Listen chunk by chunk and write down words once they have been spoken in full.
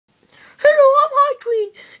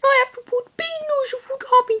again. I have to put beans of food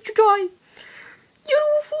hopping today. You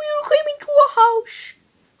came into our house,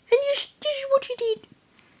 and this is what he did.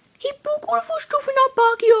 He broke all of our stuff in our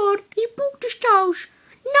backyard. He broke the stairs.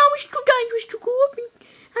 Now it's too dangerous to go up,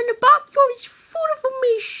 and the backyard is full of a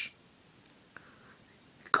mess.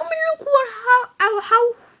 Come and look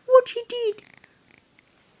what he did.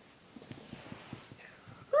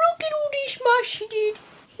 Look at all this mess he did.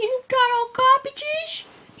 He knocked down our garbages.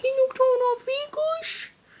 He knocked down our vehicles.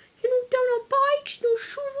 He knocked down our bikes, no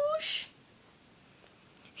shovels.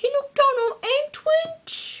 He knocked down our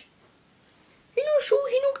entrance. And also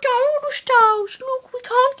he knocked down all the stairs. Look, we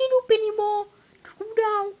can't get up anymore to go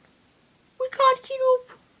down. We can't get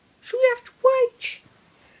up, so we have to wait.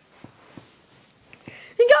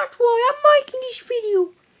 And that's why I'm making this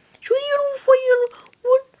video, so you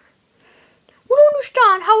will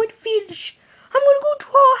understand how it feels. I'm going to go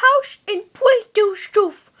to our house and break those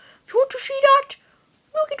stuff. If you want to see that,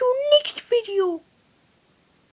 look at our next video.